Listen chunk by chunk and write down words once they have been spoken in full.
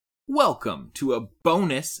Welcome to a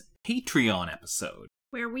bonus Patreon episode,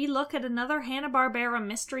 where we look at another Hanna-Barbera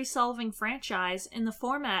mystery-solving franchise in the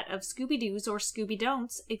format of Scooby-Doos or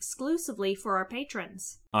Scooby-Don'ts exclusively for our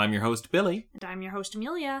patrons. I'm your host, Billy. And I'm your host,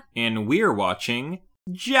 Amelia. And we're watching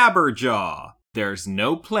Jabberjaw. There's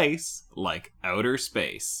no place like outer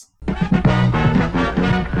space. Hi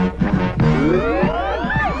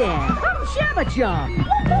there, I'm Jabberjaw.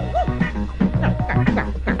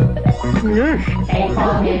 They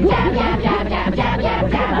call him Jabberjaw.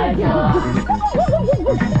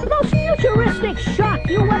 The most futuristic shark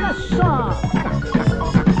you ever saw.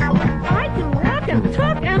 I can walk and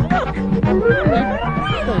talk and look. I'm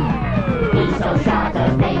even. He's so sharp, the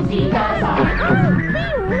things he does are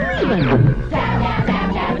Jabberjaw.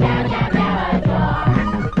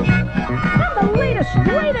 I'm the latest,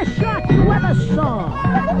 greatest shark you ever saw.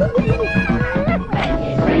 When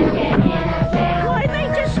he's drinking in a chair, Why, they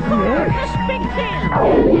just scored this big can.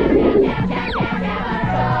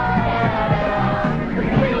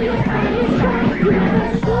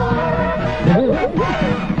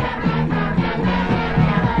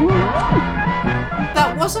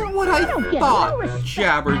 That wasn't what I don't get thought no respect.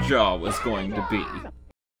 Jabberjaw was going to be.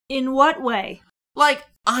 In what way? Like,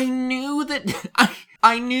 I knew that...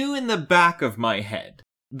 I knew in the back of my head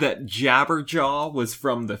that Jabberjaw was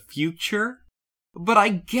from the future, but I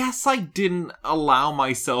guess I didn't allow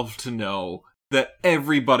myself to know that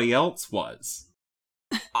everybody else was.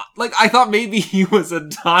 Like, I thought maybe he was a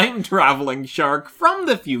time-traveling shark from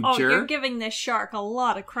the future. Oh, you're giving this shark a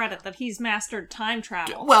lot of credit that he's mastered time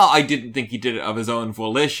travel. Well, I didn't think he did it of his own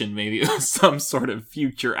volition. Maybe it was some sort of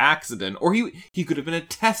future accident. Or he could have been a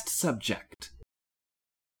test subject.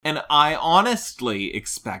 And I honestly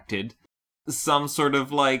expected some sort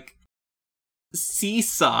of, like,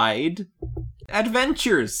 seaside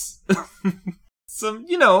adventures. Some,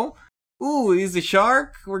 ooh, he's a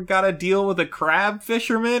shark, we gotta deal with a crab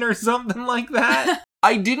fisherman or something like that.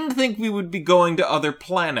 I didn't think we would be going to other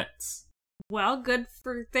planets. Well, good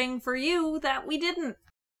thing for you that we didn't.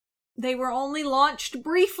 They were only launched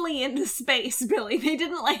briefly into space, Billy. They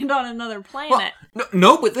didn't land on another planet. Well,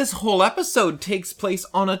 no, but this whole episode takes place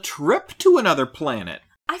on a trip to another planet.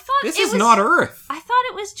 I thought This it is was not Earth. I thought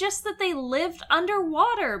it was just that they lived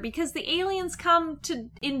underwater because the aliens come to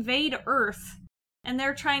invade Earth and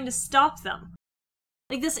they're trying to stop them.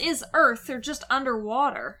 Like, this is Earth, they're just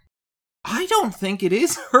underwater. I don't think it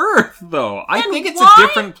is Earth, though. I Then think it's why a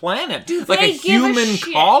different planet. do Like a they give a human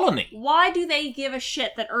shit? colony. Why do they give a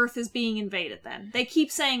shit that Earth is being invaded then? They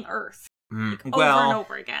keep saying Earth over and Well,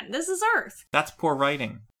 over again. This is Earth. that's poor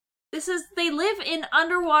writing. They live in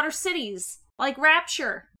underwater cities, like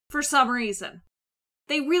Rapture, for some reason.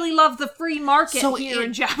 They really love the free market So here it-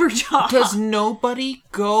 in Jabberjaw. Does nobody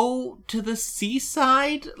go to the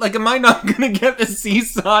seaside? Like, am I not gonna get the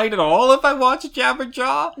seaside at all if I watch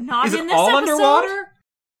Jabberjaw? Not is in it this all episode. underwater?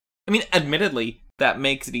 I mean, admittedly, that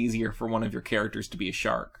makes it easier for one of your characters to be a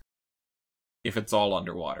shark. If it's all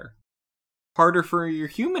underwater. Harder for your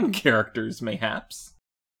human characters, mayhaps.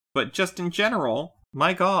 But just in general,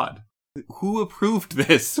 my god. Who approved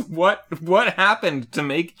this? What happened to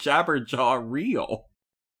make Jabberjaw real?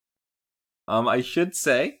 I should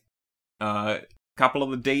say, couple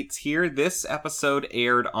of the dates here. This episode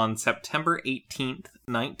aired on September 18th,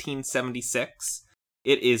 1976.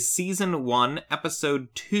 It is Season 1, Episode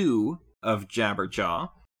 2 of Jabberjaw.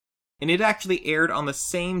 And it actually aired on the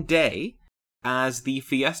same day as the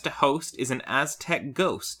Fiesta host is an Aztec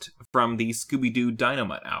ghost from the Scooby-Doo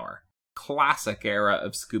Dynamite Hour. Classic era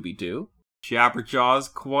of Scooby-Doo. Jabberjaw's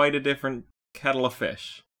quite a different kettle of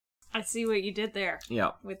fish. I see what you did there.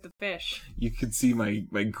 Yeah. With the fish. You could see my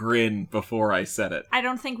grin before I said it. I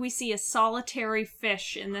don't think we see a solitary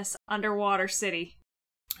fish in this underwater city.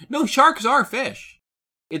 No, sharks are fish.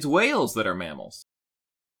 It's whales that are mammals.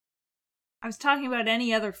 I was talking about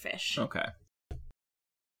any other fish. Okay.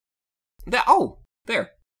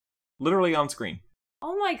 There. Literally on screen.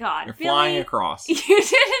 Oh my god. You're Billy, flying across. You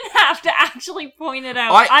didn't have to actually point it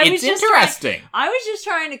out. It's interesting. I was just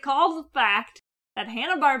trying to call the fact that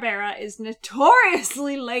Hanna-Barbera is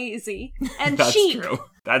notoriously lazy and That's cheap. true.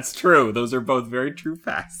 That's true. Those are both very true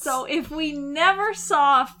facts. So if we never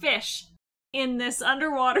saw a fish in this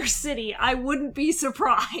underwater city, I wouldn't be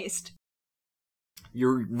surprised.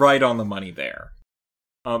 You're right on the money there.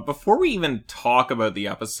 Before we even talk about the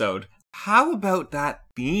episode, how about that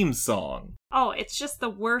theme song? Oh, it's just the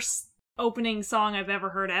worst opening song I've ever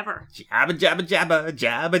heard ever. Jabba jabba jabba,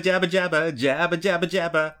 jabba jabba jabba, jabba jabba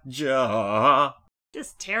jabba, jaw.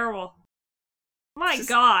 Just terrible. My Just-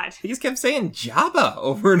 god. He just kept saying Jabba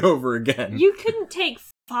over and over again. You couldn't take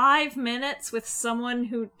 5 minutes with someone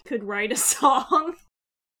who could write a song?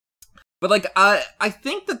 But, like, I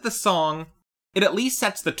think that the song, it at least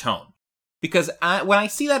sets the tone. Because when I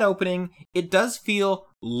see that opening, it does feel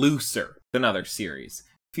looser than other series.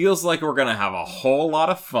 Feels like we're gonna have a whole lot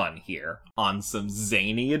of fun here on some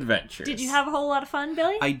zany adventures. Did you have a whole lot of fun,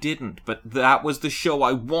 Billy? I didn't, but that was the show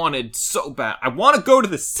I wanted so bad. I want to go to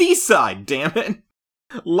the seaside, damn it!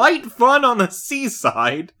 Light fun on the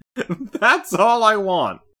seaside. That's all I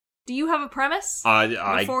want. Do you have a premise?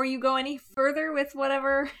 Before you go any further with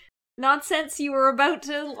whatever nonsense you were about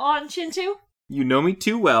to launch into? You know me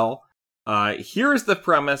too well. Here's the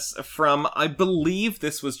premise from, I believe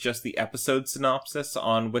this was just the episode synopsis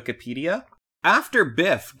on Wikipedia. After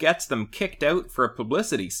Biff gets them kicked out for a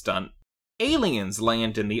publicity stunt, aliens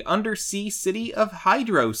land in the undersea city of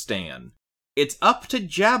Hydrostan. It's up to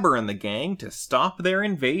Jabber and the gang to stop their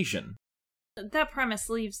invasion. That premise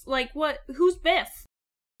leaves, like, what? Who's Biff?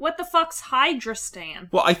 What the fuck's Hydrostan?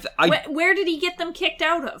 Well, Where did he get them kicked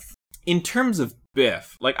out of? In terms of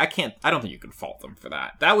Biff, like, I don't think you can fault them for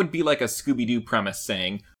that. That would be like a Scooby-Doo premise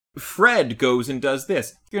saying, Fred goes and does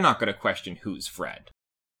this. You're not going to question who's Fred.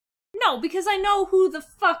 No, because I know who the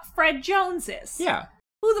fuck Fred Jones is. Yeah.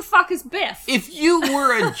 Who the fuck is Biff? If you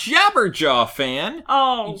were a Jabberjaw fan,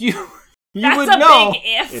 oh, you that's would a know. big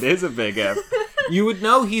if. It is a big if. You would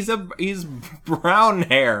know he's brown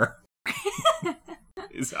hair.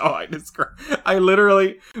 Is how I describe. I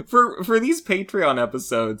literally, for these Patreon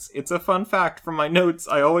episodes, it's a fun fact from my notes.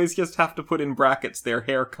 I always just have to put in brackets their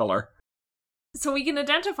hair color, so we can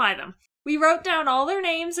identify them. We wrote down all their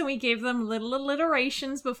names and we gave them little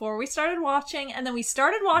alliterations before we started watching, and then we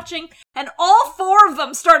started watching, and all four of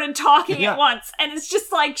them started talking at once, and it's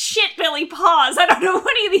just like, shit, Billy, pause. I don't know who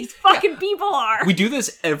any of these fucking people are. We do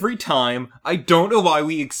this every time. I don't know why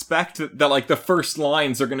we expect that like, the first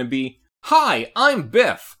lines are going to be, "Hi, I'm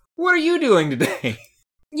Biff. What are you doing today?"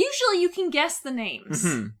 Usually you can guess the names.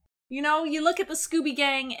 Mm-hmm. You know, you look at the Scooby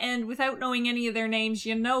Gang, and without knowing any of their names,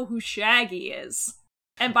 you know who Shaggy is.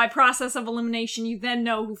 And by process of elimination, you then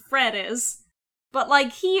know who Fred is. But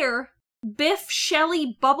like here, Biff,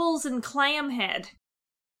 Shelly, Bubbles, and Clamhead.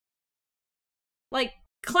 Like,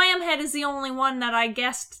 Clamhead is the only one that I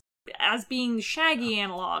guessed as being the Shaggy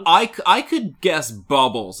analog. I could guess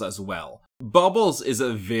Bubbles as well. Bubbles is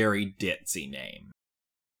a very ditzy name.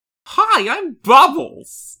 Hi, I'm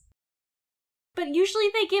Bubbles! But usually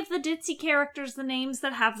they give the ditzy characters the names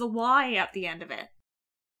that have the Y at the end of it.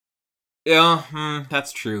 Yeah,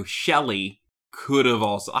 that's true. Shelly could have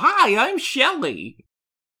also... Hi, I'm Shelly!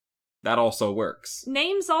 That also works.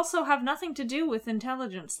 Names also have nothing to do with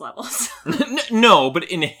intelligence levels. No, but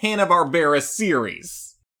in Hanna-Barbera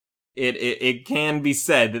series, it can be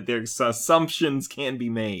said that there's assumptions can be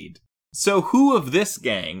made. So who of this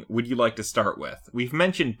gang would you like to start with? We've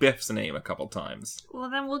mentioned Biff's name a couple times. Well,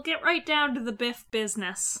 then we'll get right down to the Biff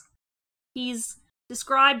business. He's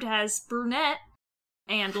described as brunette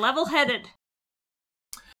and level-headed.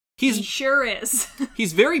 He sure is.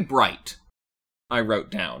 He's very bright, I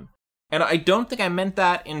wrote down. And I don't think I meant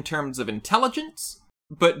that in terms of intelligence,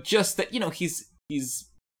 but just that, he's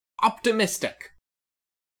optimistic.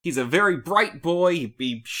 He's a very bright boy.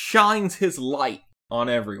 He shines his light on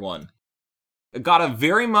everyone. Got a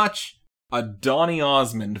very much a Donny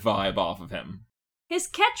Osmond vibe off of him. His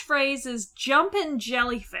catchphrase is "Jumpin'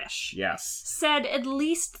 Jellyfish." Yes. Said at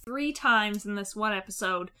least 3 times in this one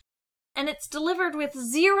episode, and it's delivered with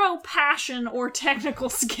zero passion or technical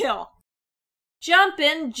skill.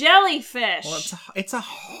 Jumpin' Jellyfish! Well, it's a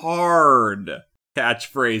hard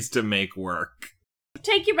catchphrase to make work.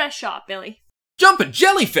 Take your best shot, Billy. Jumpin'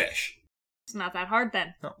 Jellyfish! It's not that hard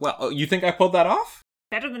then. Well, you think I pulled that off?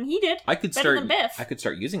 Better than he did. Better than Biff. I could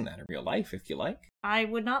start using that in real life if you like. I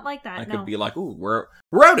would not like that, I no. could be like, ooh, we're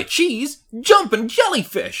out of cheese, jumping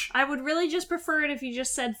jellyfish. I would really just prefer it if you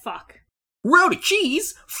just said fuck. We're out of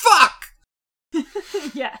cheese, fuck!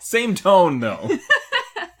 Yes. Same tone, though.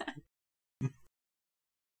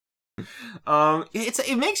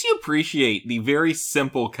 It makes you appreciate the very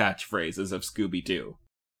simple catchphrases of Scooby-Doo.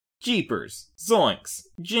 Jeepers, zoinks,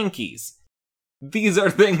 jinkies. These are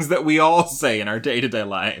things that we all say in our day-to-day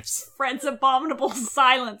lives. Fred's abominable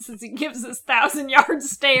silence as he gives his 1,000-yard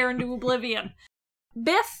stare into oblivion.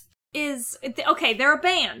 Biff is... Okay, they're a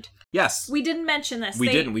band. Yes. We didn't mention this. We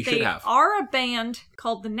didn't. We should have. They are a band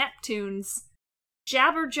called the Neptunes.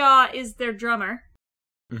 Jabberjaw is their drummer.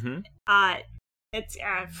 Mm-hmm.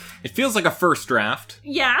 It feels like a first draft.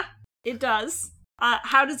 Yeah, it does.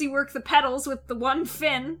 How does he work the pedals with the one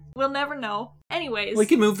fin? We'll never know. Anyways. Well,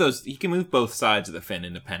 he can move both sides of the fin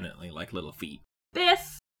independently, like little feet.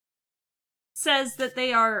 Biff says that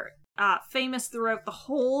they are famous throughout the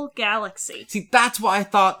whole galaxy. See, that's why I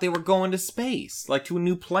thought they were going to space, like to a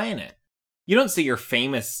new planet. You don't say you're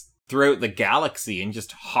famous throughout the galaxy and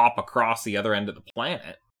just hop across the other end of the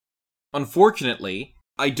planet. Unfortunately,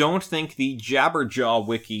 I don't think the Jabberjaw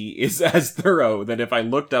wiki is as thorough that if I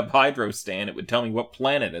looked up Hydrostan, it would tell me what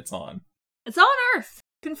planet it's on. It's on Earth.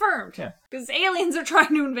 Confirmed. Yeah. Because aliens are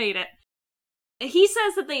trying to invade it. He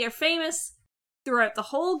says that they are famous throughout the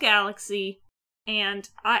whole galaxy, and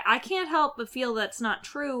I can't help but feel that's not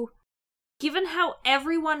true, given how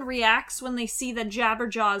everyone reacts when they see that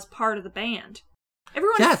Jabberjaw is part of the band.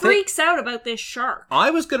 Everyone freaks out about this shark.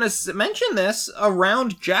 I was going to mention this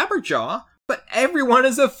around Jabberjaw, but everyone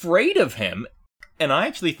is afraid of him, and I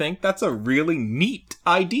actually think that's a really neat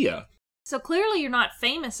idea. So clearly you're not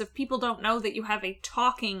famous if people don't know that you have a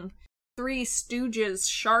talking Three Stooges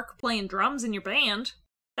shark playing drums in your band.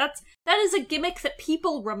 That is a gimmick that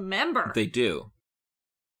people remember. They do.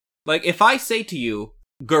 Like, if I say to you,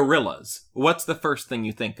 Gorillaz, what's the first thing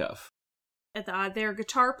you think of? Their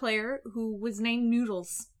guitar player, who was named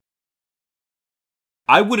Noodles.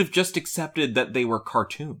 I would have just accepted that they were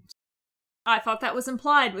cartoons. I thought that was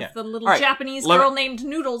implied with the little Japanese girl named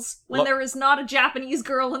Noodles, when there is not a Japanese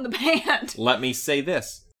girl in the band. Let me say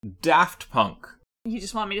this. Daft Punk. You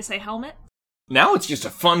just want me to say helmet? Now it's just a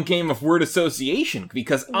fun game of word association,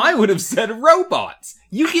 because I would have said robots.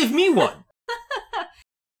 You give me one.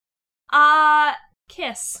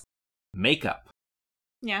 Kiss. Makeup.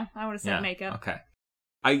 Yeah, I would have said makeup. Okay.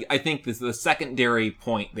 I think the secondary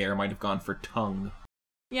point there might have gone for tongue.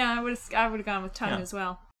 Yeah, I would have gone with tongue as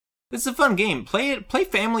well. This is a fun game. Play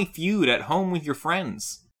Family Feud at home with your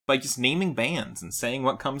friends by just naming bands and saying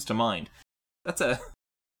what comes to mind. That's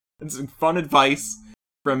fun advice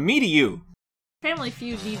from me to you. Family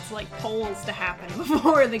Feud needs polls to happen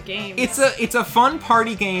before the game. It's a fun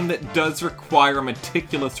party game that does require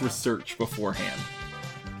meticulous research beforehand.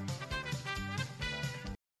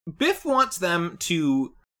 Biff wants them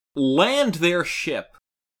to land their ship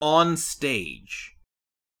on stage.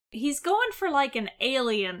 He's going for an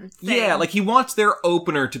alien thing. Yeah, he wants their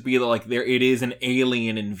opener to be it is an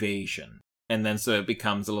alien invasion. And then so it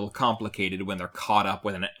becomes a little complicated when they're caught up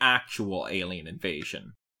with an actual alien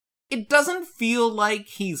invasion. It doesn't feel like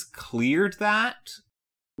he's cleared that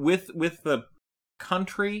with the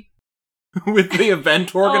country, with the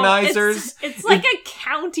event organizers. It's like a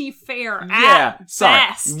county fair best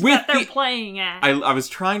that they're playing at. I was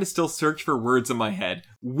trying to still search for words in my head.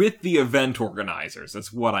 With the event organizers,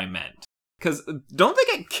 that's what I meant. Because don't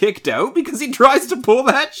they get kicked out because he tries to pull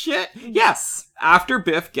that shit? Yes. After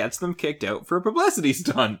Biff gets them kicked out for a publicity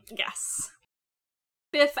stunt. Yes.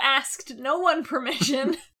 Biff asked no one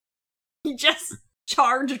permission. He just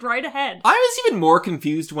charged right ahead. I was even more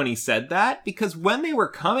confused when he said that, because when they were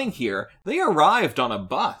coming here, they arrived on a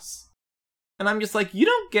bus. And I'm just like, you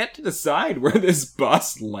don't get to decide where this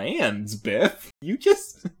bus lands, Biff. You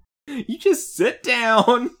just sit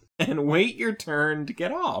down and wait your turn to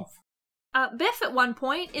get off. Biff at one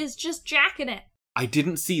point is just jacking it. I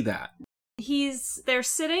didn't see that. They're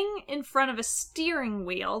sitting in front of a steering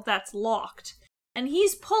wheel that's locked. And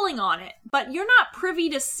he's pulling on it, but you're not privy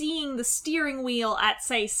to seeing the steering wheel at,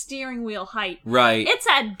 say, steering wheel height. Right. It's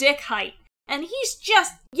at dick height, and he's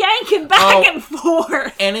just yanking back and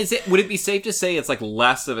forth. And would it be safe to say it's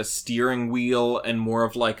less of a steering wheel and more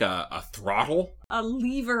of a throttle? A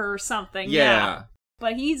lever or something, yeah.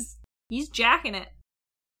 But he's jacking it.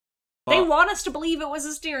 They want us to believe it was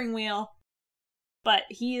a steering wheel, but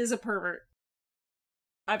he is a pervert.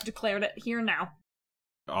 I've declared it here now.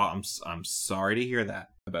 Oh, I'm sorry to hear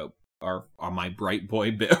that about my bright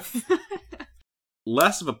boy Biff.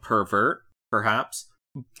 Less of a pervert, perhaps.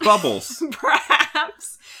 Bubbles.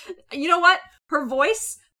 Perhaps. You know what? Her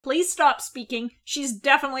voice, please stop speaking. She's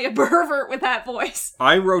definitely a pervert with that voice.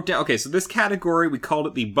 I wrote down, okay, so this category, we called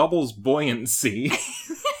it the Bubbles Buoyancy,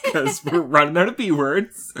 because we're running out of B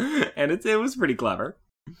words, and it was pretty clever.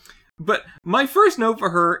 But my first note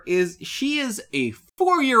for her is she is a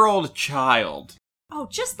 4-year-old child. Oh,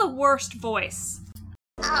 just the worst voice.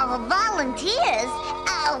 Oh, volunteers?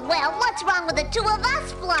 Well, what's wrong with the two of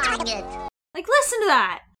us flying it? Listen to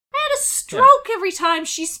that. I had a stroke every time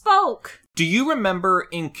she spoke. Do you remember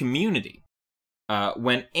in Community,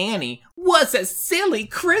 when Annie was a silly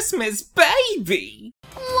Christmas baby?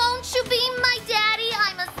 Won't you be my daddy?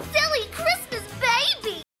 I'm a silly Christmas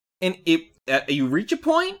baby! And you reach a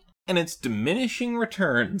point, and it's diminishing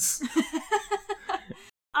returns.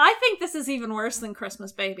 I think this is even worse than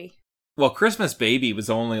Christmas Baby. Well, Christmas Baby was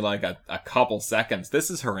only a couple seconds. This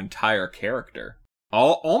is her entire character.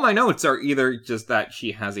 All my notes are either just that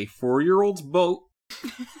she has a 4-year-old's boat.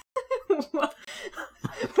 What?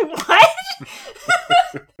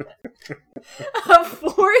 A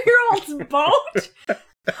 4-year-old's boat?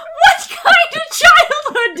 What kind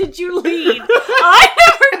did you lead? I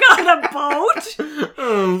never got a boat.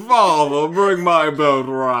 Father, bring my boat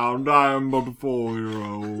around. I am but a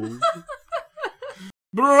 4-year-old.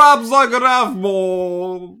 Perhaps I could have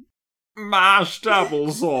more mashed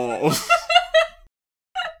applesauce.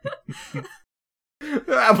 The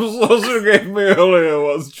applesauce you gave me earlier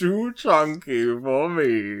was too chunky for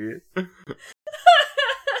me.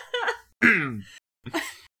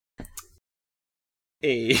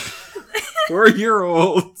 A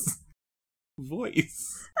 4-year-old's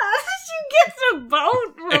voice. How did you get the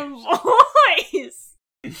boat from voice?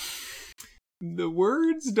 The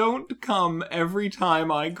words don't come every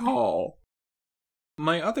time I call.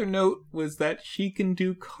 My other note was that she can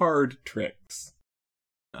do card tricks.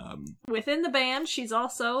 Within the band, she's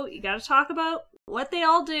also, you gotta talk about what they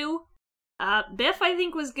all do. Biff, I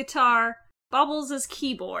think, was guitar. Bubbles is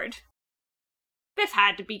keyboard. Biff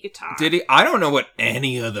had to be guitar. Did he? I don't know what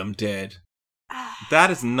any of them did.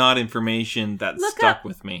 That is not information that stuck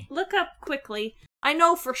with me. Look up quickly. I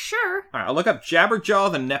know for sure. Alright, I'll look up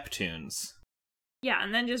Jabberjaw the Neptunes. Yeah,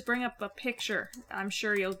 and then just bring up a picture. I'm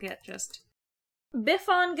sure you'll get just... Biff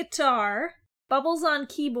on guitar. Bubbles on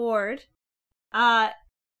keyboard.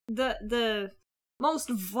 The most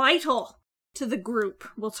vital to the group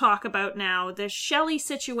we'll talk about now, the Shelley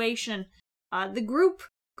situation. The group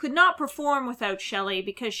could not perform without Shelley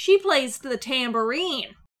because she plays the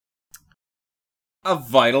tambourine. A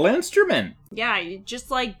vital instrument. Yeah,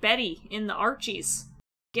 just like Betty in the Archies.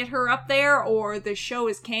 Get her up there or the show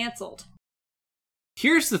is cancelled.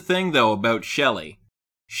 Here's the thing, though, about Shelley.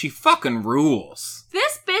 She fucking rules.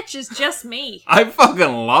 This bitch is just me. I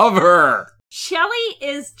fucking love her. Shelley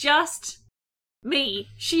is just me.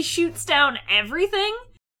 She shoots down everything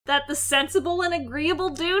that the sensible and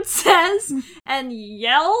agreeable dude says and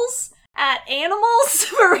yells at animals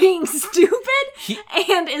for being stupid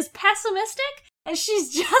and is pessimistic, and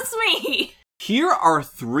she's just me. Here are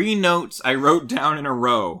 3 notes I wrote down in a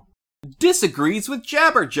row. Disagrees with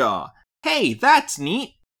Jabberjaw. Hey, that's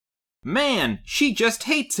neat. Man, she just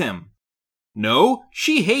hates him. No,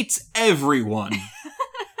 she hates everyone.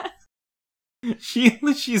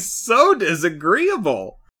 She's so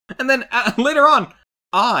disagreeable. And then later on,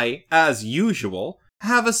 I, as usual,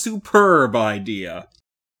 have a superb idea.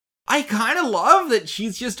 I kind of love that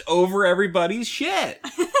she's just over everybody's shit.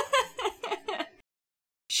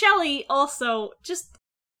 Shelley also just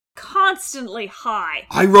constantly high.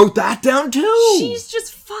 I wrote that down too. She's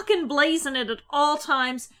just fucking blazing it at all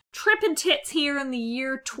times. Tripping tits here in the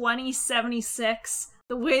year 2076.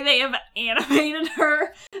 The way they have animated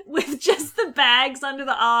her with just the bags under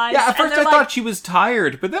the eyes. Yeah, at first I thought she was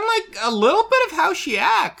tired, but then, like, a little bit of how she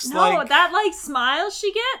acts. No, that, like, smile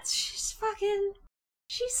she gets, she's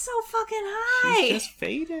so fucking high. She's just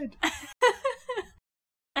faded.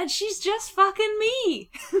 And she's just fucking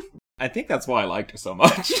me. I think that's why I liked her so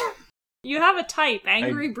much. You have a type,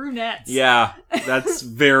 angry brunettes. Yeah, that's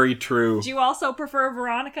very true. Do you also prefer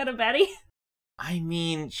Veronica to Betty? I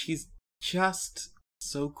mean, she's just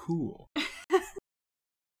so cool.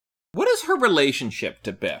 What is her relationship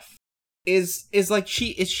to Biff? Is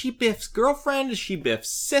she Biff's girlfriend? Is she Biff's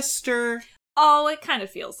sister? Oh, it kind of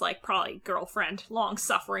feels like probably girlfriend,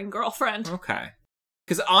 long-suffering girlfriend. Okay.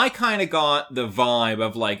 Because I kind of got the vibe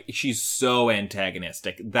of, like, she's so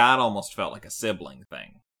antagonistic. That almost felt like a sibling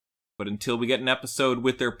thing. But until we get an episode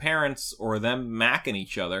with their parents or them macking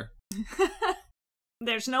each other.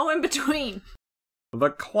 There's no in-between. The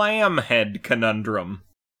Clamhead Conundrum.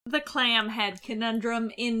 The Clamhead Conundrum,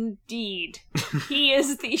 indeed. He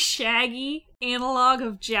is the shaggy analog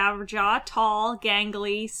of Jabberjaw, tall,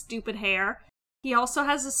 gangly, stupid hair. He also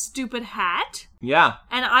has a stupid hat. Yeah.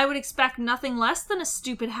 And I would expect nothing less than a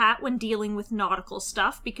stupid hat when dealing with nautical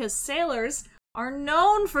stuff, because sailors are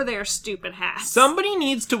known for their stupid hats. Somebody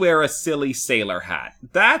needs to wear a silly sailor hat.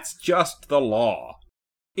 That's just the law.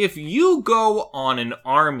 If you go on an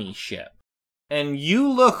army ship, and you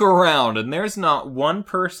look around and there's not one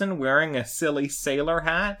person wearing a silly sailor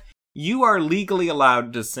hat, you are legally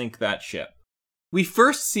allowed to sink that ship. We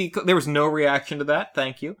first see... There was no reaction to that,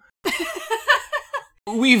 thank you.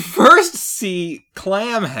 We first see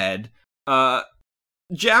Clamhead.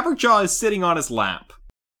 Jabberjaw is sitting on his lap.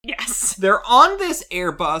 Yes. They're on this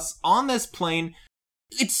Airbus, on this plane.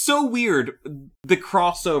 It's so weird, the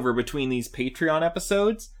crossover between these Patreon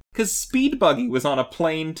episodes. Because Speed Buggy was on a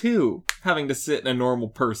plane too, having to sit in a normal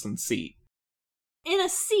person's seat. In a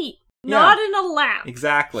seat, not in a lap.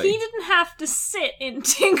 Exactly. He didn't have to sit in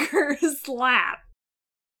Tinker's lap.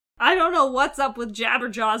 I don't know what's up with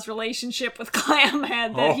Jabberjaw's relationship with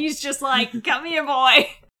Clamhead, that he's just like, come here, boy.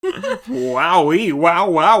 Wowee, wow,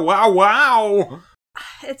 wow, wow, wow.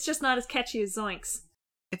 It's just not as catchy as Zoinks.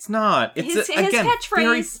 It's not. It's His again catchphrase-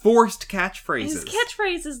 very forced catchphrases. His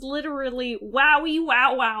catchphrase is literally wowie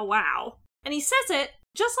wow wow wow. And he says it,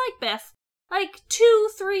 just like Biff, like 2,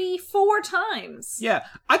 3, 4 times. Yeah,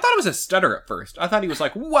 I thought it was a stutter at first. I thought he was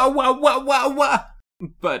like, wah, wah, wah, wah, wah.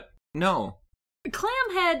 But no.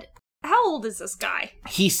 Clamhead, how old is this guy?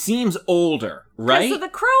 He seems older, right? Because of the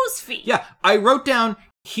crow's feet. Yeah, I wrote down,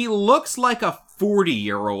 he looks like a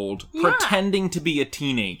 40-year-old Yeah. pretending to be a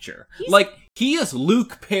teenager. He's- Like, he is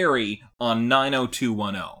Luke Perry on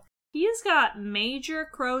 90210. He's got major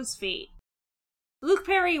crow's feet. Luke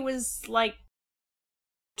Perry was like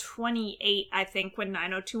 28, I think, when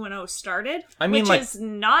 90210 started. I mean, which like- is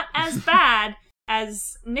not as bad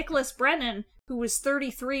as Nicholas Brennan, who was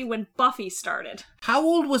 33 when Buffy started. How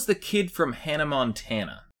old was the kid from Hannah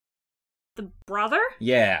Montana? The brother?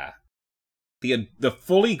 Yeah. The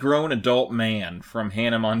fully grown adult man from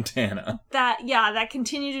Hannah Montana. That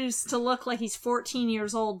continues to look like he's 14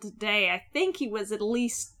 years old today. I think he was at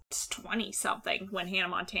least 20-something when Hannah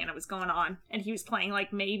Montana was going on. And he was playing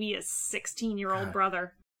like maybe a 16-year-old God.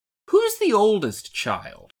 brother. Who's the oldest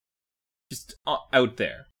child? Just out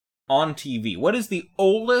there. On TV. What is the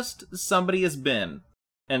oldest somebody has been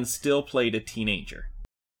and still played a teenager?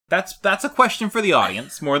 That's a question for the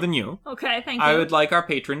audience, more than you. Okay, thank you. I would like our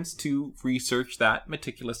patrons to research that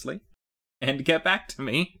meticulously and get back to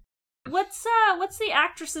me. What's the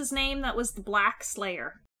actress's name that was the Black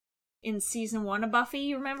Slayer in season 1 of Buffy?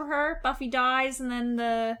 You remember her? Buffy dies and then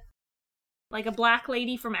a black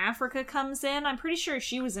lady from Africa comes in. I'm pretty sure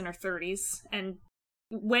she was in her 30s and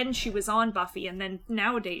when she was on Buffy, and then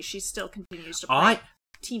nowadays she still continues to play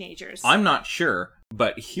teenagers. I'm not sure,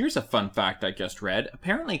 but here's a fun fact I just read.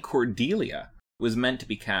 Apparently Cordelia was meant to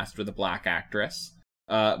be cast with a black actress,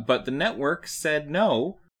 but the network said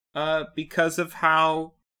no, because of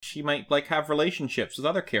how she might have relationships with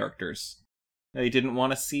other characters. They didn't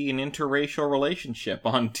want to see an interracial relationship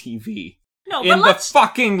on TV. No, in the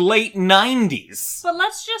fucking late 90s. But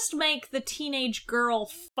let's just make the teenage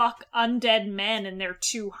girl fuck undead men in their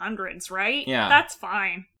 200s, right? Yeah. That's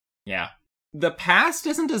fine. Yeah. The past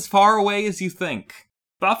isn't as far away as you think.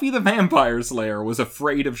 Buffy the Vampire Slayer was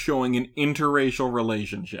afraid of showing an interracial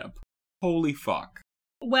relationship. Holy fuck.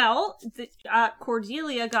 Well,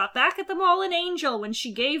 Cordelia got back at them all in Angel when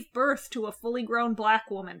she gave birth to a fully grown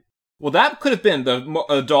black woman. Well, that could have been the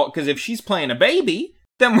adult, because if she's playing a baby,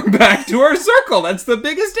 then we're back to our circle. That's the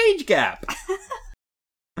biggest age gap.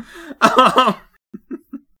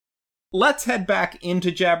 Let's head back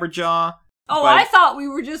into Jabberjaw. Oh, I thought we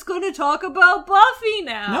were just going to talk about Buffy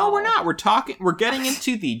now. No, we're not. We're getting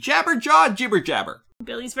into the Jabberjaw Jibber Jabber.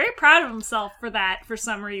 Billy's very proud of himself for that for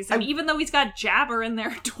some reason, even though he's got Jabber in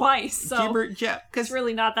there twice. So Jibber Jabber. it's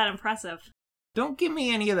really not that impressive. Don't give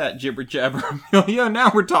me any of that jibber jabber, Amelia. Now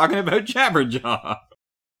we're talking about Jabberjaw.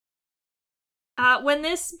 When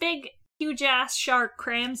this big, huge-ass shark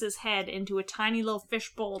crams his head into a tiny little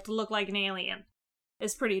fishbowl to look like an alien,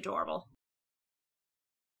 it's pretty adorable.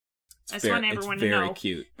 I just want everyone to know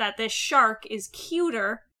cute. that this shark is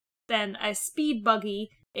cuter than a speed buggy,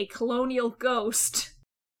 a colonial ghost,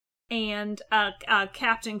 and a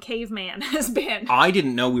Captain Caveman has been. I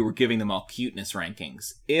didn't know we were giving them all cuteness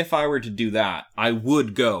rankings. If I were to do that, I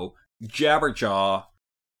would go Jabberjaw,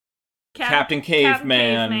 Captain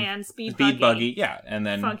Caveman, Speed Buggy, yeah, and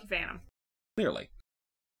then Funky Phantom. Clearly.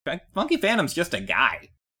 Funky Phantom's just a guy.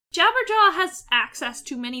 Jabberjaw has access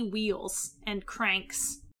to many wheels and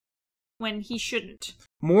cranks when he shouldn't.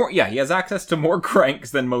 He has access to more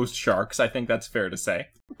cranks than most sharks. I think that's fair to say.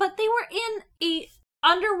 But they were in a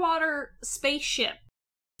underwater spaceship,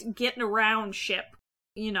 getting around ship.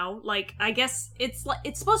 You know, I guess it's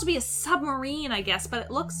supposed to be a submarine, I guess, but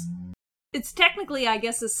it's technically, I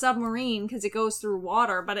guess, a submarine because it goes through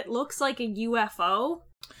water, but it looks like a UFO.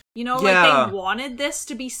 You know, Yeah. they wanted this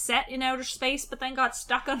to be set in outer space, but then got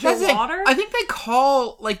stuck underwater. I think they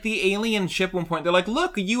call, the alien ship at one point, they're like,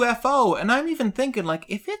 look, a UFO. And I'm even thinking,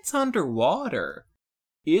 if it's underwater,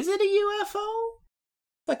 is it a UFO?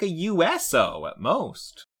 Like a USO at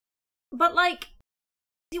most. But,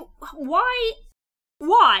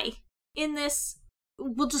 why in this,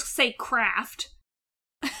 we'll just say craft,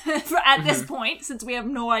 at this point, since we have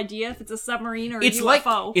no idea if it's a submarine or a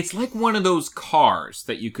UFO. It's like one of those cars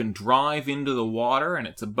that you can drive into the water and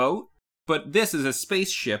it's a boat, but this is a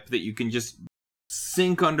spaceship that you can just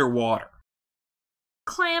sink underwater.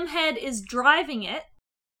 Clamhead is driving it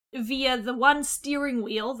via the one steering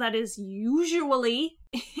wheel that is usually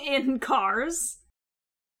in cars.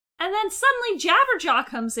 And then suddenly Jabberjaw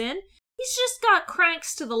comes in. He's just got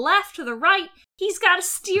cranks to the left, to the right. He's got a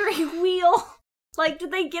steering wheel. Like,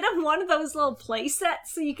 did they get him one of those little play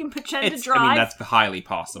sets so you can pretend to drive? I mean, that's highly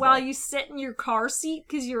possible. While you sit in your car seat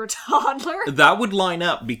because you're a toddler? That would line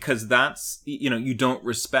up because that's, you don't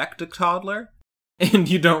respect a toddler and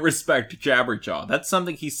you don't respect Jabberjaw. That's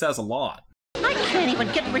something he says a lot. I can't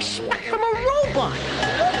even get respect from a robot.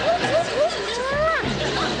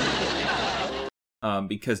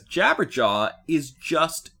 Because Jabberjaw is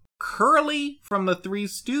just Curly from the Three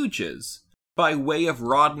Stooges by way of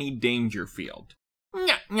Rodney Dangerfield.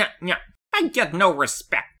 Nya, nya, nya. I get no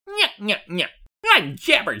respect. Nya, nya, nya. I'm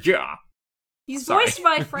Jabberjaw. He's voiced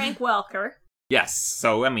by Frank Welker. Yes,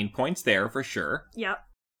 so, I mean, points there for sure. Yep.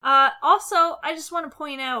 Also, I just want to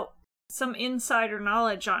point out some insider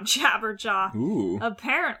knowledge on Jabberjaw. Ooh.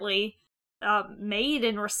 Apparently, made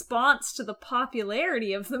in response to the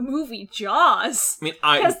popularity of the movie Jaws. I mean,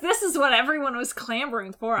 because this is what everyone was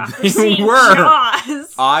clamoring for after They seeing were.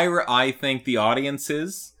 Jaws. I think the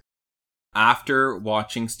audiences, after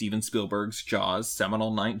watching Steven Spielberg's Jaws, seminal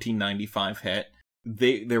 1995 hit,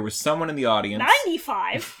 there was someone in the audience.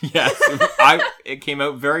 95? Yes, it came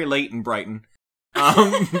out very late in Brighton.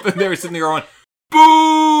 But they were sitting there going,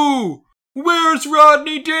 "Boo! Where's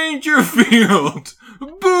Rodney Dangerfield?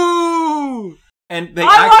 Boo!" And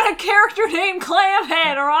I want a character named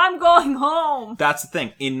Clamhead, or I'm going home. That's the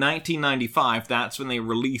thing. In 1995, that's when they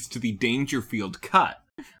released the Dangerfield cut,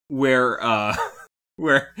 where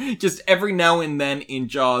just every now and then in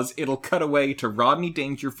Jaws, it'll cut away to Rodney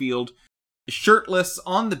Dangerfield, shirtless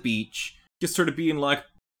on the beach, just sort of being like,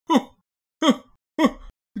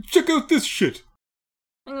 "Check out this shit."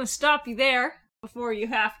 I'm going to stop you there before you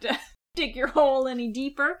have to dig your hole any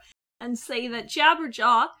deeper and say that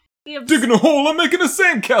Jabberjaw gives... Digging a hole, I'm making a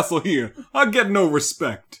sandcastle here. I get no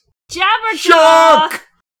respect. Jabberjaw Shark!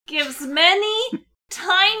 Gives many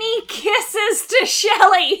tiny kisses to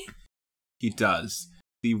Shelley. He does.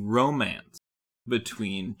 The romance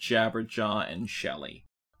between Jabberjaw and Shelley.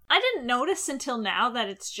 I didn't notice until now that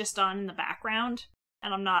it's just on in the background,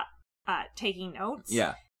 and I'm not taking notes.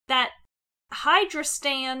 Yeah. That Hydra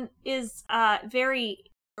Stan is very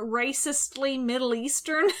racistly Middle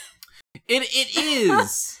Eastern. It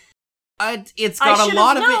is. It's got a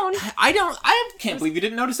lot of known. it. I can't believe you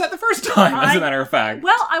didn't notice that the first time, as a matter of fact.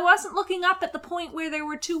 Well, I wasn't looking up at the point where there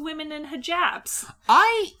were two women in hijabs.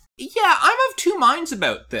 I'm of two minds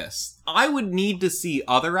about this. I would need to see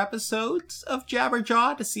other episodes of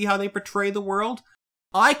Jabberjaw to see how they portray the world.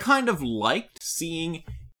 I kind of liked seeing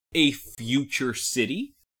a future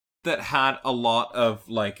city that had a lot of,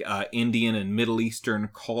 Indian and Middle Eastern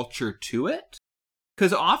culture to it.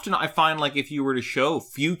 Because often I find, if you were to show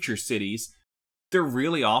future cities, they're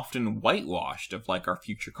really often whitewashed of, our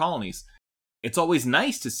future colonies. It's always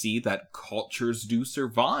nice to see that cultures do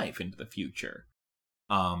survive into the future.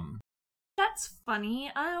 That's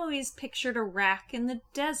funny. I always pictured Iraq in the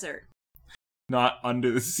desert. Not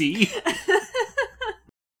under the sea.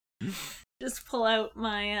 Just pull out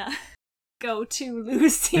my go-to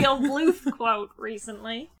Lucille Bluth quote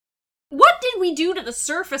recently. What did we do to the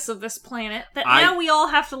surface of this planet that now we all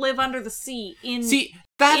have to live under the sea in the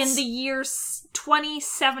year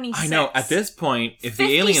 2076? I know, at this point, if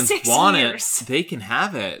the aliens want it, they can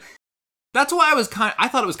have it. That's why I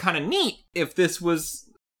thought it was kind of neat if this was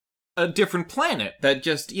a different planet that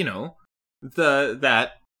just,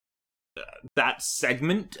 that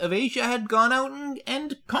segment of Asia had gone out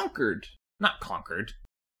and conquered. Not conquered.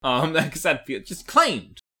 Because that just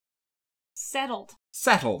claimed. Settled.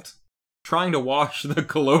 Trying to wash the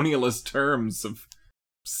colonialist terms of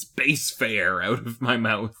spacefarer out of my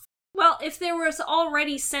mouth. Well, if there was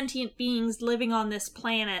already sentient beings living on this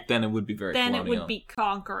planet, then it would be very colonial. Then it would be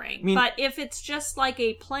conquering. But if it's just like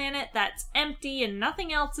a planet that's empty and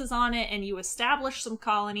nothing else is on it, and you establish some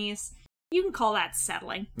colonies, you can call that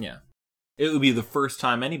settling. Yeah. It would be the first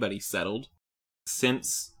time anybody settled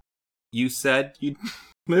since you said you'd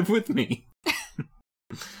live with me.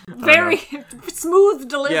 Very smooth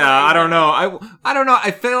delivery. Yeah, I don't know. I don't know.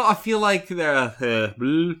 I feel like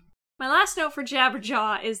My last note for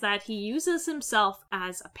Jabberjaw is that he uses himself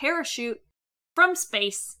as a parachute from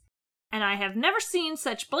space, and I have never seen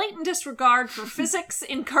such blatant disregard for physics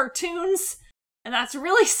in cartoons, and that's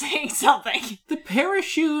really saying something. The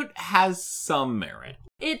parachute has some merit.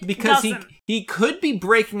 Because he could be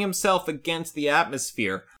breaking himself against the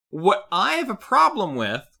atmosphere. What I have a problem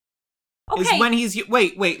with is when he's...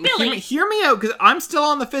 Wait, hear me out, because I'm still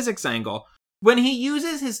on the physics angle. When he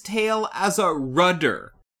uses his tail as a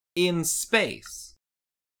rudder in space,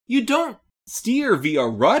 you don't steer via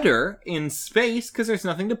rudder in space because there's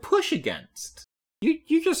nothing to push against.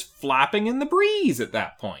 You're just flapping in the breeze at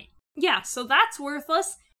that point. Yeah, so that's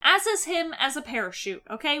worthless. as is him as a parachute,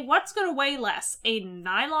 okay? What's going to weigh less? A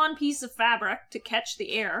nylon piece of fabric to catch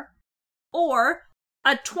the air, or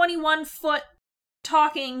a 21-foot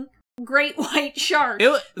talking great white shark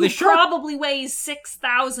who probably weighs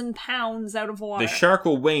 6,000 pounds out of water? The shark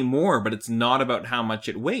will weigh more, but it's not about how much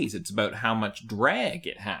it weighs. It's about how much drag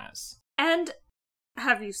it has. And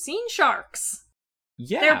have you seen sharks?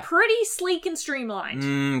 Yeah. They're pretty sleek and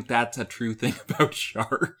streamlined. That's a true thing about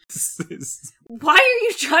sharks. Why are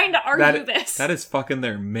you trying to argue this? That is fucking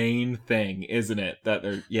their main thing, isn't it? That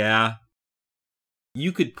they're, yeah.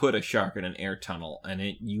 You could put a shark in an air tunnel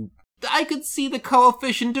and I could see the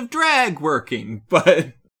coefficient of drag working,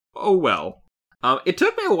 but oh well. It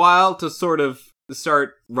took me a while to sort of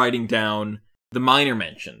start writing down the minor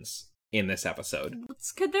mentions in this episode.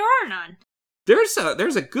 It's good there are none.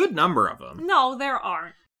 There's a good number of them. No, there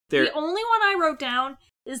aren't. The only one I wrote down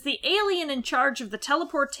is the alien in charge of the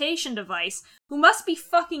teleportation device, who must be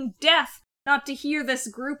fucking deaf not to hear this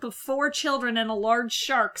group of 4 children and a large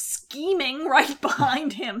shark scheming right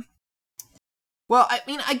behind him. Well, I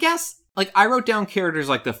mean, I guess, like, I wrote down characters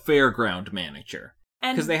like the fairground manager,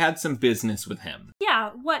 because they had some business with him.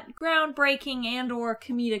 Yeah, what groundbreaking and or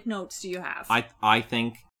comedic notes do you have? I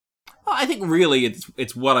think really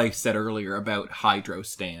it's what I said earlier about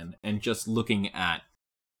Hydrostan and just looking at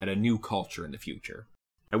a new culture in the future.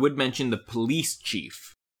 I would mention the police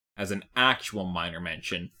chief as an actual minor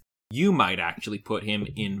mention. You might actually put him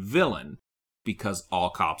in villain because all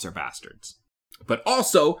cops are bastards. But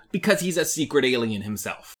also because he's a secret alien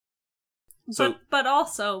himself. So, but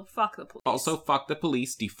also, fuck the police. Also, fuck the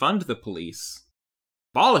police, defund the police,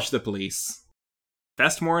 abolish the police,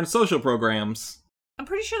 invest more in social programs. I'm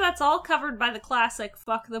pretty sure that's all covered by the classic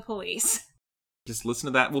Fuck the Police. Just listen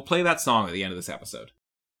to that. We'll play that song at the end of this episode.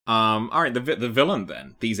 Alright, the villain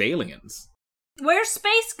then. These aliens. Where's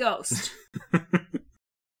Space Ghost?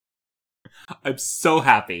 I'm so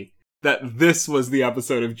happy that this was the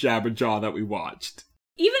episode of Jabba Jaw that we watched.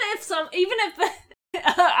 Even if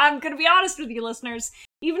I'm gonna be honest with you listeners,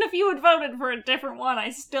 even if you had voted for a different one, I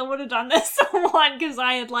still would have done this one, because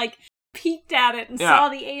I had, peeked at it and saw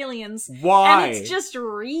the aliens. Why? And it's just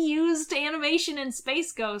reused animation in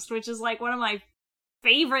Space Ghost, which is, one of my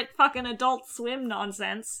favorite fucking Adult Swim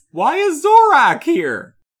nonsense. Why is Zorak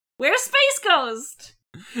here? Where's Space Ghost?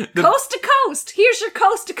 Coast to coast! Here's your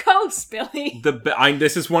coast to coast, Billy!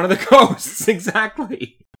 This is one of the coasts,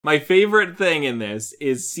 exactly. My favorite thing in this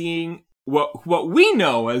is seeing what we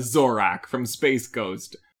know as Zorak from Space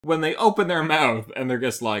Ghost when they open their mouth and they're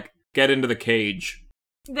just like, get into the cage.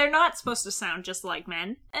 They're not supposed to sound just like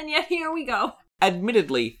men, and yet here we go.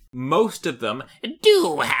 Admittedly, most of them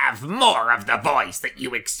do have more of the voice that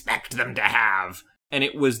you expect them to have. And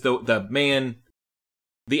it was the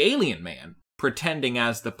alien man, pretending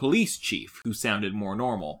as the police chief who sounded more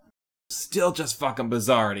normal. Still just fucking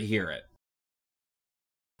bizarre to hear it.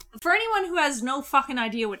 For anyone who has no fucking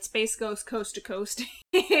idea what Space Ghost Coast to Coast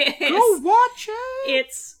is... Go watch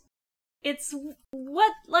it! It's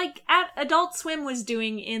what, Adult Swim was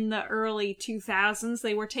doing in the early 2000s.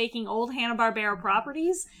 They were taking old Hanna-Barbera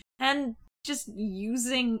properties and just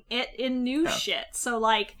using it in new shit. So,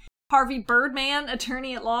 Harvey Birdman,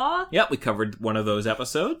 Attorney at Law. Yep, we covered one of those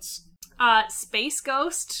episodes. Space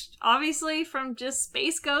Ghost, obviously, from just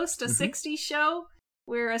Space Ghost, a 60s show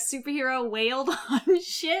where a superhero wailed on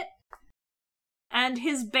shit. And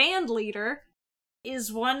his band leader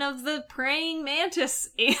is one of the praying mantis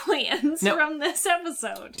aliens from this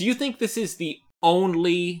episode. Do you think this is the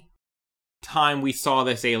only time we saw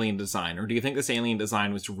this alien design, or do you think this alien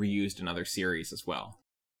design was reused in other series as well?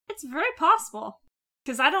 It's very possible.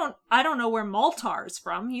 Because I don't know where Moltar's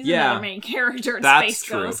from. He's another main character in Space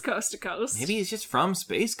Ghost Coast to Coast. Maybe he's just from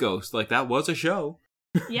Space Ghost. That was a show.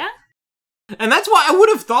 Yeah. And that's why I would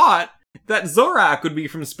have thought that Zorak would be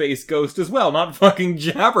from Space Ghost as well, not fucking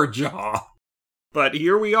Jabberjaw. But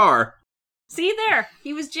here we are. See there?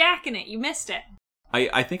 He was jacking it. You missed it.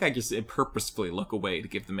 I think I just purposefully look away to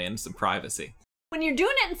give the man some privacy. When you're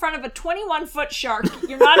doing it in front of a 21-foot shark,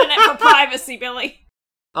 you're not in it for privacy, Billy.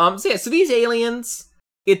 So these aliens,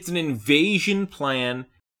 it's an invasion plan.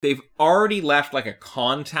 They've already left a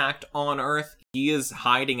contact on Earth. He is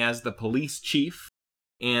hiding as the police chief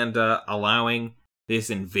and allowing this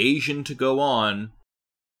invasion to go on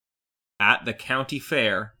at the county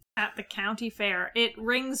fair. At the county fair. It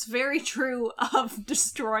rings very true of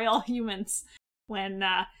Destroy All Humans when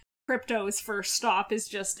Crypto's first stop is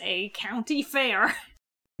just a county fair.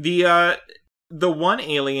 The one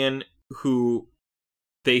alien who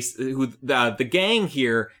the gang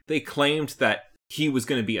here, they claimed that he was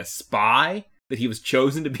going to be a spy, that he was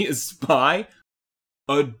chosen to be a spy.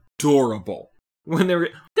 Adorable. when they were...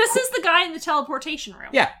 This is the guy in the teleportation room.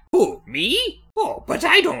 Yeah. Who, me? Oh, but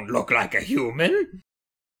I don't look like a human.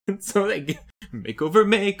 And so they get makeover,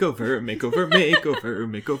 makeover, makeover, makeover,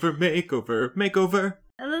 makeover, makeover, makeover.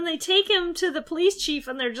 And then they take him to the police chief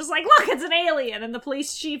and they're just like, look, it's an alien. And the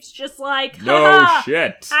police chief's just like, no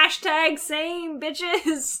shit. Hashtag same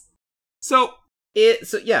bitches. So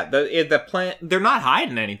the plan, they're not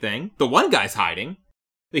hiding anything. The one guy's hiding.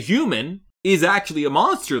 The human is actually a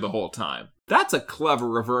monster the whole time. That's a clever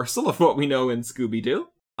reversal of what we know in Scooby-Doo.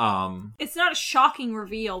 It's not a shocking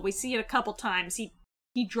reveal. We see it a couple times.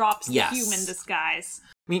 He drops the human disguise.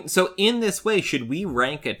 I mean, so in this way, should we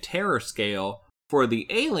rank a terror scale for the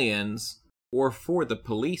aliens or for the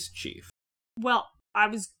police chief? Well, I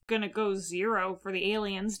was gonna go 0 for the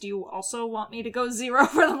aliens. Do you also want me to go 0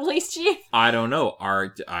 for the police chief? I don't know.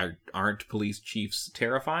 Aren't police chiefs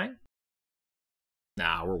terrifying?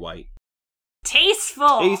 Nah, we're white.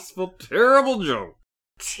 Tasteful. Tasteful, terrible joke.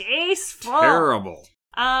 Tasteful. Terrible.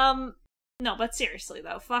 No, but seriously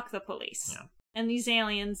though, fuck the police. Yeah. And these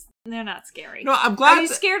aliens, they're not scary. No, I'm glad. Are you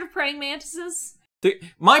scared of praying mantises?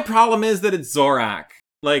 My problem is that it's Zorak.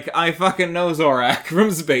 Like, I fucking know Zorak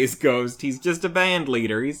from Space Ghost. He's just a band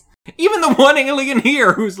leader. He's even the one alien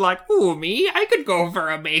here who's like, ooh, me? I could go for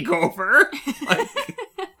a makeover.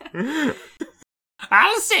 Like,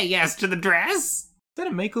 I'll say yes to the dress. Is that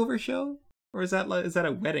a makeover show? Or is that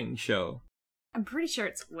a wedding show? I'm pretty sure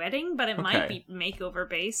it's wedding, but it might be makeover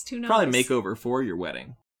based. Who knows? Probably makeover for your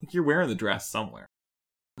wedding. You're wearing the dress somewhere.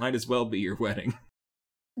 Might as well be your wedding.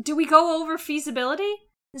 Do we go over feasibility?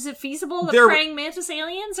 Is it feasible that praying mantis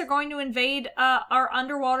aliens are going to invade our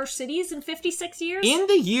underwater cities in 56 years? In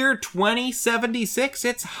the year 2076,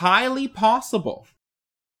 it's highly possible.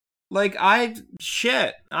 Like, I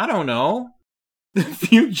don't know. The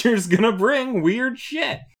future's gonna bring weird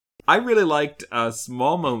shit. I really liked a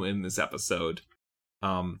small moment in this episode.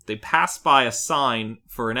 They pass by a sign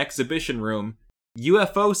for an exhibition room,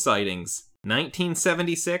 UFO sightings,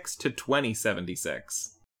 1976 to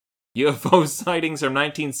 2076. UFO sightings from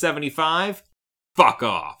 1975? Fuck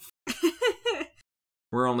off.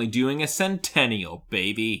 We're only doing a centennial,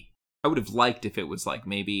 baby. I would have liked if it was like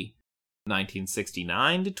maybe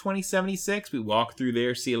 1969 to 2076. We walk through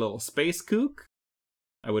there, see a little space kook.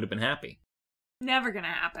 I would have been happy. Never gonna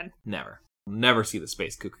happen. Never. Never see the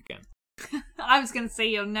space kook again. I was gonna say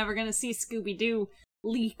you're never gonna see Scooby-Doo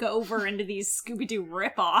leak over into these Scooby-Doo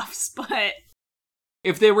rip-offs, but...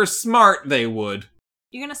 If they were smart, they would.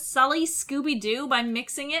 You're gonna sully Scooby-Doo by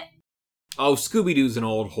mixing it? Oh, Scooby-Doo's an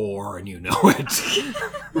old whore, and you know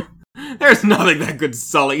it. There's nothing that could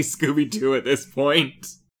sully Scooby-Doo at this point.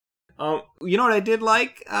 You know what I did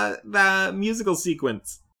like? The musical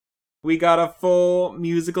sequence. We got a full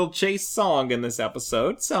musical chase song in this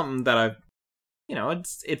episode. Something that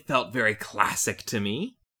it felt very classic to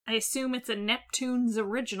me. I assume it's a Neptune's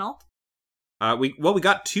original. We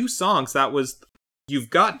got 2 songs. That was You've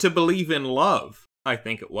Got to Believe in Love, I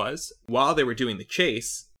think it was, while they were doing the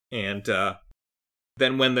chase. And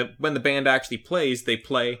then when the band actually plays, they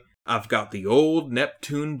play I've Got the Old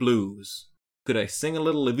Neptune Blues. Could I sing a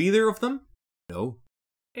little of either of them? No.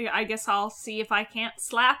 I guess I'll see if I can't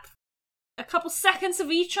slap a couple seconds of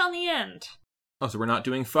each on the end. Oh, so we're not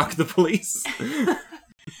doing Fuck the Police?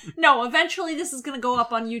 No, eventually this is going to go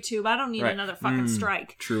up on YouTube. I don't need another fucking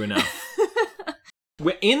strike. True enough.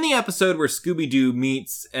 In the episode where Scooby-Doo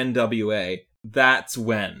meets NWA, that's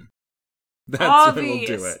when. That's when we'll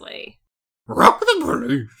do it. Rock the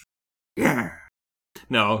police! Yeah!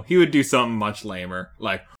 No, he would do something much lamer,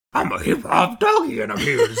 like, I'm a hip-hop doggy and I'm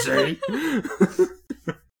here to say...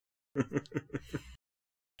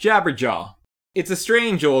 Jabberjaw. It's a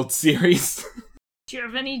strange old series. Do you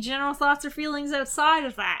have any general thoughts or feelings outside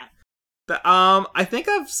of that? I think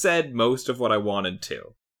I've said most of what I wanted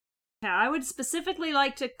to. Yeah, I would specifically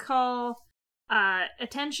like to call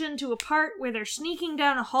attention to a part where they're sneaking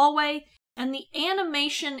down a hallway and the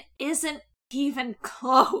animation isn't even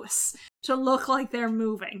close to look like they're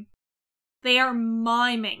moving. They are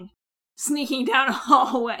miming sneaking down a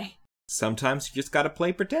hallway. Sometimes you just gotta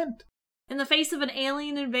play pretend. In the face of an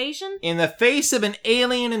alien invasion? In the face of an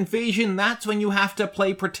alien invasion, that's when you have to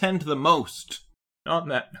play pretend the most. On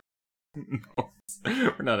that. No,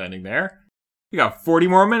 we're not ending there. We got 40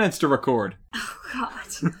 more minutes to record. Oh,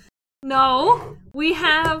 God. No, we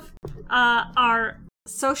have our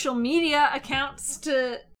social media accounts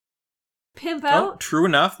to pimp out. Oh, true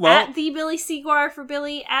enough. Well, at the Billy Seaguar for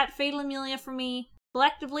Billy, at Fatal Amelia for me,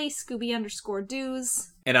 collectively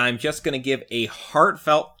Scooby_Doos. And I'm just going to give a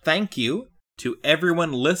heartfelt thank you to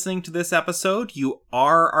everyone listening to this episode. You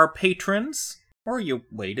are our patrons, or you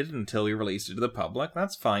waited until we released it to the public.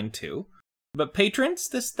 That's fine too. But patrons,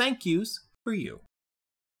 this thank you's for you.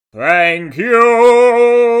 Thank you!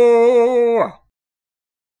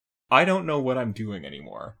 I don't know what I'm doing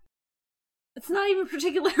anymore. It's not even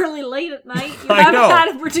particularly late at night. You I haven't know.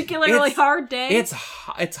 had a particularly hard day. It's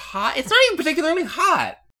hot. It's hot. It's not even particularly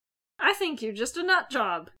hot. I think you're just a nut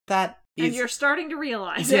job. That is... And you're starting to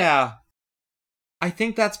realize it. Yeah. I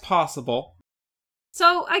think that's possible.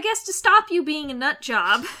 So, I guess to stop you being a nut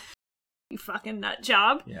job, you fucking nut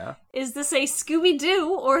job, Yeah. is this a Scooby-Doo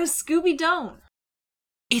or a Scooby-Don't?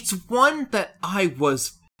 It's one that I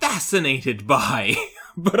was fascinated by,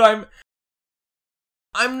 but I'm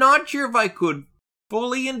not sure if I could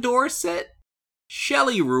fully endorse it.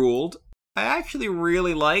 Shelley ruled. I actually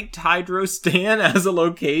really liked Hydrostan as a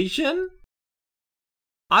location.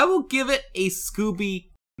 I will give it a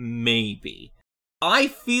Scooby maybe. I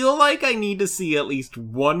feel like I need to see at least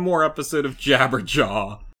one more episode of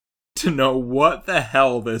Jabberjaw to know what the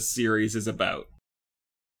hell this series is about.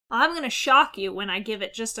 I'm gonna shock you when I give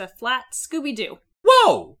it just a flat Scooby-Doo.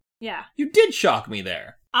 Whoa! Yeah. You did shock me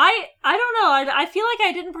there. I don't know. I feel like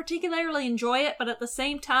I didn't particularly enjoy it, but at the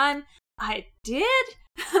same time, I did.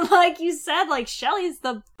 Like you said, like, Shelley's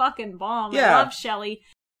the fucking bomb. Yeah. I love Shelley.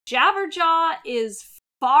 Jabberjaw is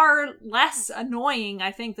far less annoying,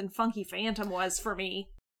 I think, than Funky Phantom was for me.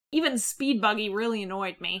 Even Speed Buggy really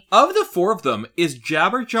annoyed me. Of the four of them, is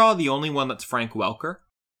Jabberjaw the only one that's Frank Welker?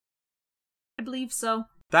 I believe so.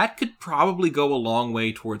 That could probably go a long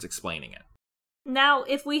way towards explaining it. Now,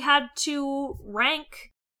 if we had to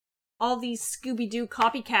rank all these Scooby-Doo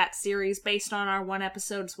copycat series based on our one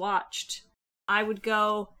episodes watched, I would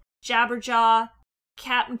go Jabberjaw,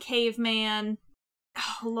 Captain Caveman.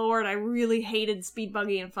 Oh, Lord, I really hated Speed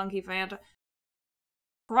Buggy and Funky Phantom.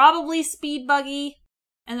 Probably Speed Buggy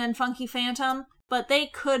and then Funky Phantom, but they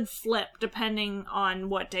could flip depending on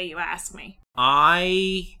what day you ask me. How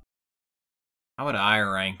would I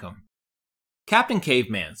rank them? Captain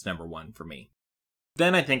Caveman's number one for me.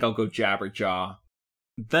 Then I think I'll go Jabberjaw,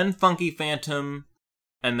 then Funky Phantom,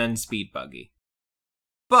 and then Speed Buggy.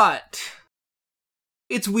 But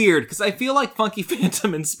it's weird, because I feel like Funky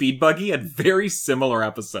Phantom and Speed Buggy had very similar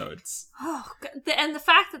episodes. Oh, and the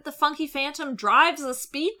fact that the Funky Phantom drives a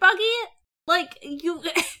Speed Buggy, like,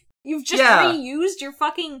 you've just reused your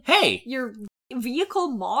fucking your vehicle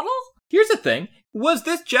model? Here's the thing. Was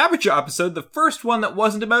this Jabberjaw episode the first one that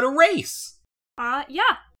wasn't about a race?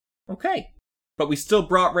 Yeah. Okay. But we still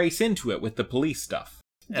brought race into it with the police stuff.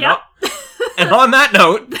 And Yep. And on that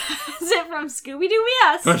note... That's it from Scooby-Doo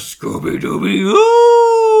BS. Scooby-Dooby-Doo!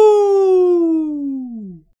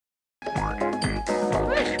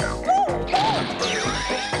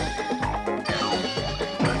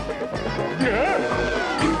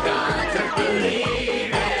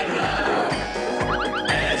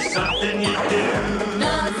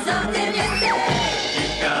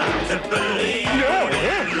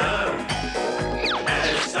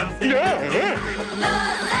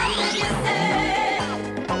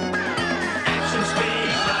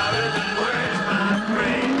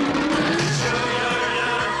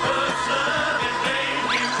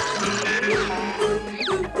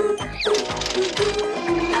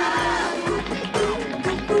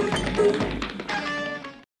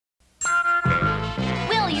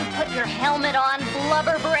 Will you put your helmet on,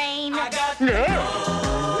 Blubber Brain?